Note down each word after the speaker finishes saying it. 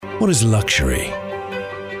What is luxury?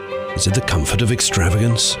 Is it the comfort of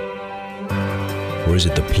extravagance? Or is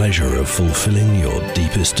it the pleasure of fulfilling your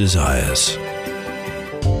deepest desires?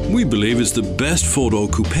 We believe it's the best four-door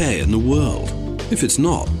coupe in the world. If it's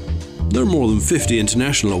not, there are more than 50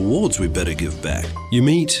 international awards we better give back. You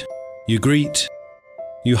meet, you greet,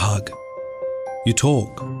 you hug, you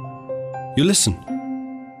talk, you listen,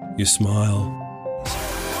 you smile.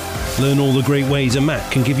 Learn all the great ways a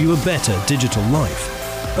Mac can give you a better digital life,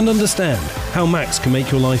 and understand how Macs can make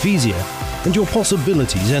your life easier and your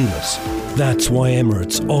possibilities endless. That's why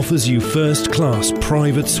Emirates offers you first-class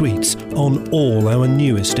private suites on all our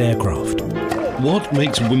newest aircraft. What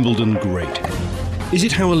makes Wimbledon great? Is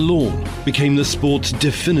it how a lawn became the sport's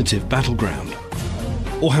definitive battleground?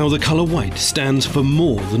 Or how the colour white stands for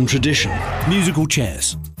more than tradition? Musical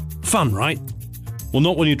chairs. Fun, right? Well,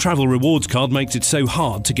 not when your travel rewards card makes it so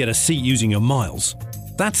hard to get a seat using your miles.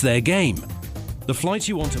 That's their game. The flights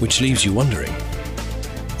you want to... Which leaves you wondering,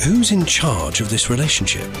 who's in charge of this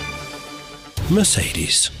relationship?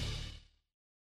 Mercedes.